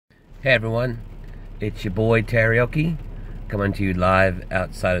Hey everyone, it's your boy Teriyaki coming to you live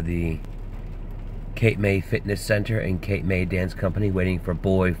outside of the Cape May Fitness Center and Cape May Dance Company, waiting for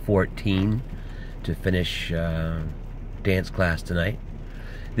boy 14 to finish dance class tonight.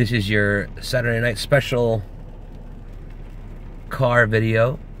 This is your Saturday night special car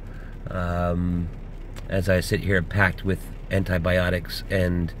video as I sit here packed with antibiotics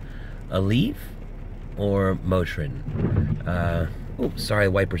and Aleve or Motrin. Oops, sorry,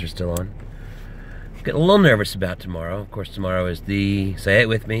 the wipers are still on. Getting a little nervous about tomorrow. Of course, tomorrow is the, say it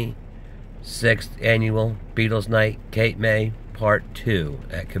with me, 6th annual Beatles Night, Cape May, Part 2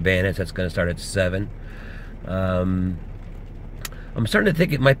 at Cabanas. That's going to start at 7. I'm starting to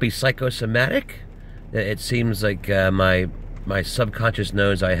think it might be psychosomatic. It seems like my subconscious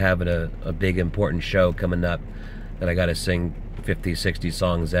knows I have a big important show coming up that I got to sing 50, 60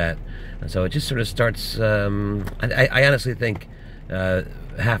 songs at. And so it just sort of starts, I honestly think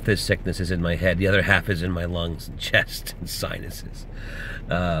half this sickness is in my head, the other half is in my lungs and chest and sinuses.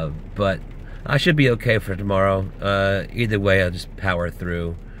 But I should be okay for tomorrow. Either way, I'll just power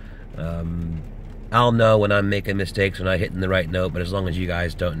through. I'll know when I'm making mistakes, when I'm hitting the right note, but as long as you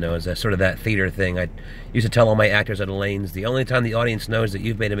guys don't know, it's sort of that theater thing. I used to tell all my actors at Elaine's, the only time the audience knows that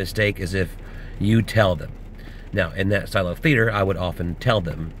you've made a mistake is if you tell them. Now, in that style of theater, I would often tell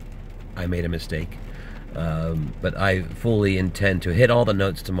them I made a mistake. But I fully intend to hit all the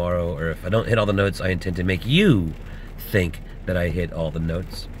notes tomorrow, or if I don't hit all the notes, I intend to make you think that I hit all the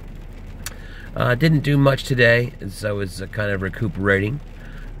notes. Didn't do much today, as I was kind of recuperating.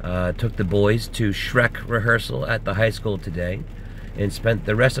 Took the boys to Shrek rehearsal at the high school today, and spent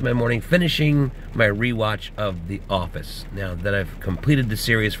the rest of my morning finishing my rewatch of The Office. Now that I've completed the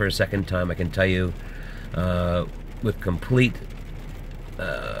series for a second time, I can tell you with complete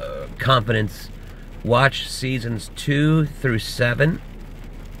confidence, watch seasons 2 through 7.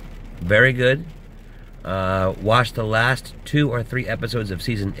 Very good. Watch the last 2 or 3 episodes of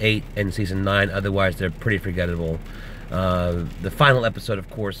season 8 and season 9. Otherwise, they're pretty forgettable. The final episode, of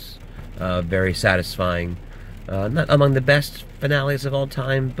course, very satisfying. Not among the best finales of all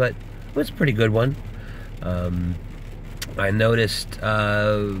time, but it was a pretty good one. I noticed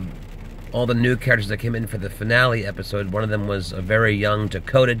all the new characters that came in for the finale episode. One of them was a very young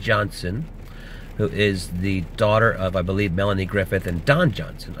Dakota Johnson, who is the daughter of, I believe, Melanie Griffith and Don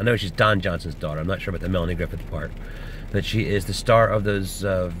Johnson. I know she's Don Johnson's daughter. I'm not sure about the Melanie Griffith part. But she is the star of those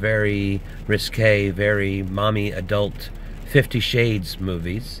very risque, very mommy adult 50 Shades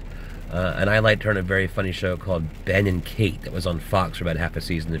movies. And I liked her in a very funny show called Ben and Kate that was on Fox for about half a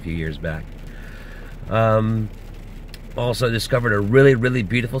season a few years back. Also discovered a really, really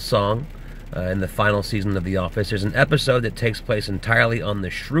beautiful song in the final season of The Office. There's an episode that takes place entirely on the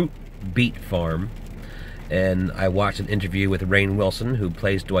Schrute Beet Farm, and I watched an interview with Rainn Wilson, who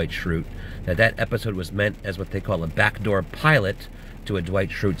plays Dwight Schrute. Now, that episode was meant as what they call a backdoor pilot to a Dwight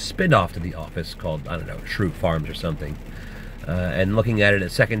Schrute spin-off to The Office called, I don't know, Schrute Farms or something. And looking at it a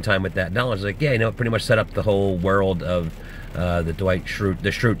second time with that knowledge, like, yeah, you know, it pretty much set up the whole world of the Dwight Schrute, the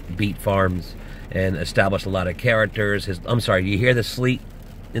Schrute Beet Farms, and established a lot of characters. I'm sorry, you hear the sleet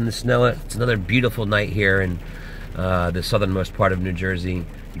in the snow? It's another beautiful night here in the southernmost part of New Jersey,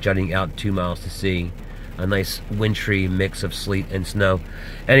 jutting out 2 miles to sea. A nice wintry mix of sleet and snow.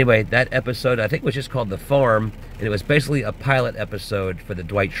 Anyway, that episode, I think, was just called The Farm, and it was basically a pilot episode for the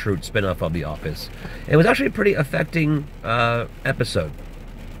Dwight Schrute spinoff of The Office. It was actually a pretty affecting episode.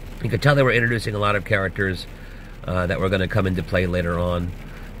 You could tell they were introducing a lot of characters that were going to come into play later on.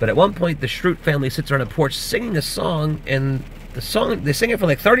 But at one point, the Schrute family sits on a porch singing a song, and the song, they sing it for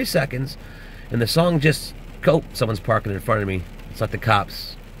like 30 seconds, and the song just, oh, someone's parking in front of me. It's not the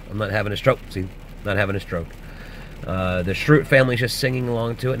cops. I'm not having a stroke. See, not having a stroke. The Schrute family's just singing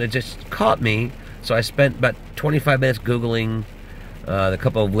along to it, and it just caught me. So I spent about 25 minutes Googling the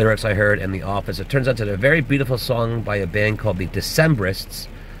couple of lyrics I heard in The Office. It turns out it's a very beautiful song by a band called the Decembrists,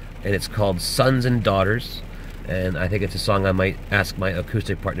 and it's called Sons and Daughters. And I think it's a song I might ask my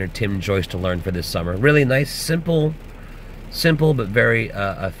acoustic partner Tim Joyce to learn for this summer. Really nice, simple but very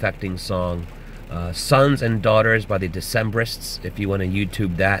affecting song. Sons and Daughters by the Decembrists, if you want to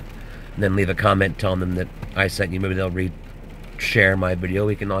YouTube that, and then leave a comment telling them that I sent you. Maybe they'll share my video.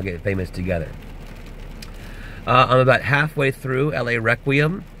 We can all get famous together. I'm about halfway through L.A.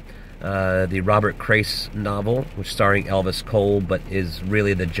 Requiem, the Robert Crace novel, which starring Elvis Cole, but is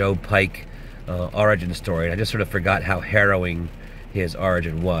really the Joe Pike origin story. And I just sort of forgot how harrowing his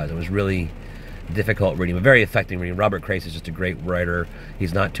origin was. It was really difficult reading, but very affecting reading. Robert Crace is just a great writer.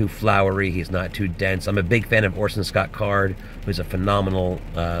 He's not too flowery. He's not too dense. I'm a big fan of Orson Scott Card, who's a phenomenal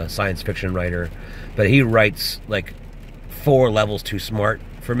science fiction writer. But he writes like 4 levels too smart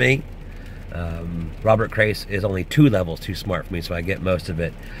for me. Robert Crace is only 2 levels too smart for me, so I get most of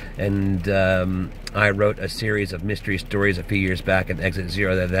it. And I wrote a series of mystery stories a few years back in Exit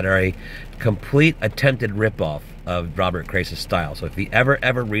Zero that are a complete attempted ripoff of Robert Crace's style. So if he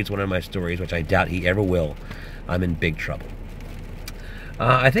ever reads one of my stories, which I doubt he ever will, I'm in big trouble.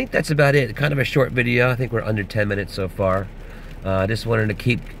 I think that's about it. Kind of a short video. I think we're under 10 minutes so far. I just wanted to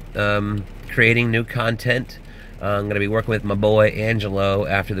keep creating new content. I'm going to be working with my boy Angelo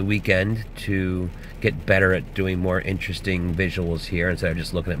after the weekend to get better at doing more interesting visuals here instead of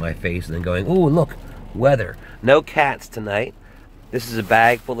just looking at my face and then going, ooh, look, weather. No cats tonight. This is a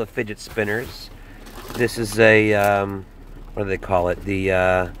bag full of fidget spinners. This is a, what do they call it? The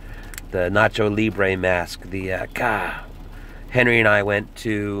Nacho Libre mask. Henry and I went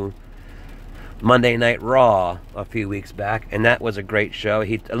to Monday Night Raw a few weeks back, and that was a great show. A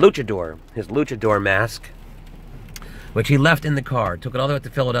luchador, his luchador mask, which he left in the car. Took it all the way up to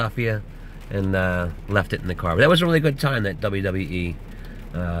Philadelphia and left it in the car. But that was a really good time, that WWE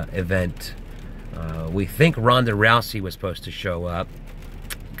event. We think Ronda Rousey was supposed to show up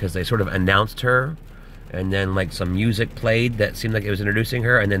because they sort of announced her, and then like some music played that seemed like it was introducing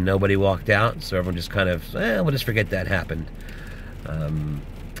her, and then nobody walked out, so everyone just kind of, we'll just forget that happened.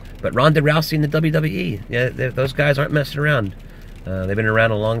 But Ronda Rousey in the WWE, yeah, those guys aren't messing around. They've been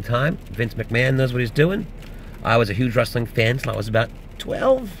around a long time. Vince McMahon knows what he's doing. I was a huge wrestling fan until I was about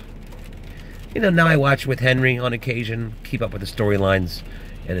 12. You know, now I watch with Henry on occasion, keep up with the storylines,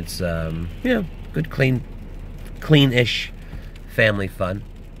 and it's, good, clean-ish family fun.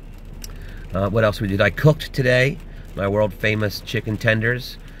 What else we did? I cooked today, my world-famous chicken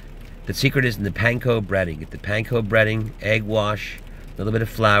tenders. The secret is in the panko breading. Get the panko breading, egg wash, a little bit of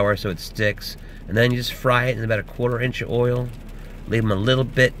flour so it sticks, and then you just fry it in about a 1/4 inch of oil. Leave them a little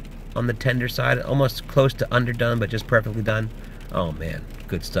bit on the tender side, almost close to underdone, but just perfectly done. Oh man,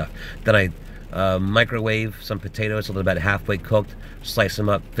 good stuff. Then I microwave some potatoes until about halfway cooked, slice them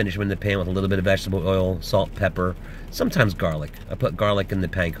up, finish them in the pan with a little bit of vegetable oil, salt, pepper, sometimes garlic. I put garlic in the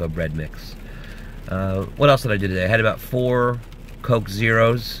panko bread mix. What else did I do today? I had about 4 Coke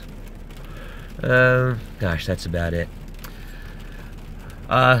Zeros. Gosh, that's about it.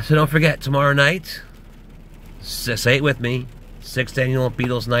 So don't forget, tomorrow night, say it with me, 6th Annual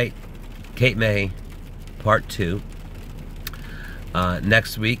Beatles Night, Cape May, Part 2.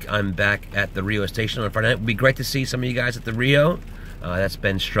 Next week, I'm back at the Rio Station on Friday night. It would be great to see some of you guys at the Rio. That's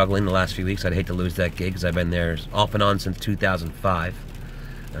been struggling the last few weeks. I'd hate to lose that gig because I've been there off and on since 2005.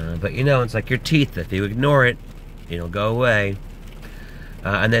 But you know, it's like your teeth. If you ignore it, it'll go away.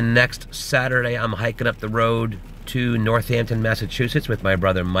 And then next Saturday, I'm hiking up the road to Northampton, Massachusetts with my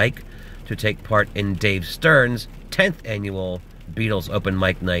brother Mike to take part in Dave Stern's 10th Annual Beatles Open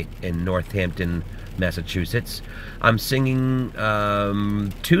Mic Night in Northampton, Massachusetts. I'm singing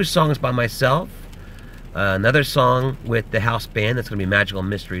 2 songs by myself, another song with the house band. That's going to be Magical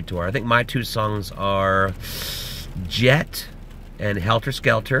Mystery Tour. I think my 2 songs are Jet and Helter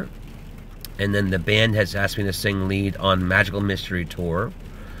Skelter. And then the band has asked me to sing lead on Magical Mystery Tour.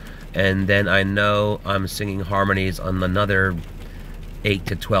 And then I know I'm singing harmonies on another 8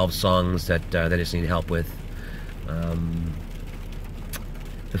 to 12 songs that I just need help with.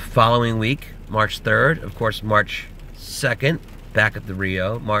 The following week, March 3rd, of course, March 2nd, back at the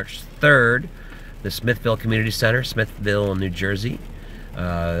Rio. March 3rd, the Smithville Community Center, Smithville, New Jersey.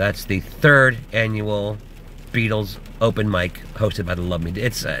 That's the 3rd Annual Beatles Open Mic hosted by the Love Me.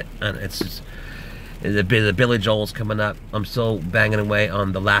 It's just... The Billy Joel's coming up. I'm still banging away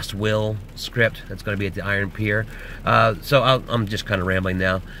on the Last Will script. That's going to be at the Iron Pier. So I'm just kind of rambling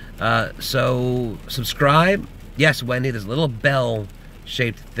now. So subscribe. Yes, Wendy, there's a little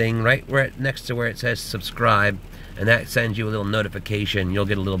bell-shaped thing right next to where it says subscribe, and that sends you a little notification. You'll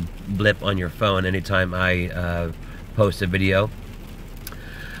get a little blip on your phone anytime I post a video.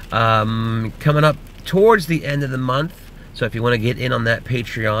 Coming up towards the end of the month, so if you want to get in on that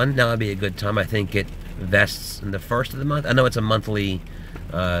Patreon, now would be a good time. I think it vests in the 1st of the month. I know it's a monthly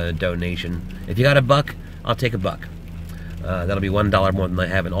donation. If you got $1, I'll take $1. That'll be $1 more than I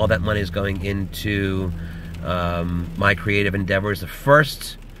have, and all that money is going into my creative endeavors. The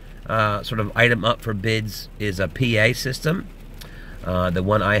first sort of item up for bids is a PA system. The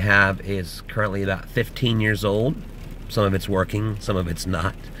one I have is currently about 15 years old. Some of it's working, some of it's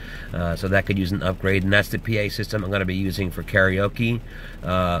not. So that could use an upgrade, and that's the PA system I'm going to be using for karaoke,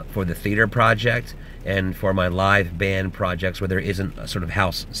 for the theater project, and for my live band projects where there isn't a sort of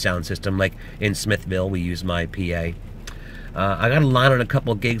house sound system. Like in Smithville, we use my PA. I got a line on a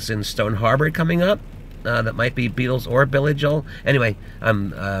couple gigs in Stone Harbor coming up that might be Beatles or Billy Joel. Anyway,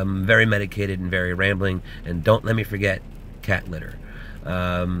 I'm very medicated and very rambling, and don't let me forget cat litter.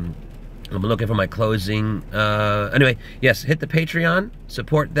 I'm looking for my closing. Anyway, yes, hit the Patreon.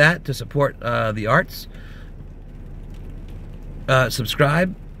 Support that to support the arts.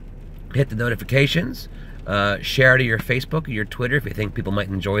 Subscribe. Hit the notifications. Share to your Facebook or your Twitter if you think people might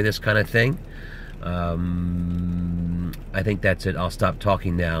enjoy this kind of thing. I think that's it. I'll stop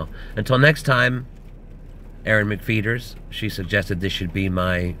talking now. Until next time, Erin McFeeters. She suggested this should be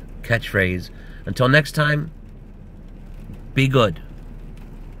my catchphrase. Until next time, be good.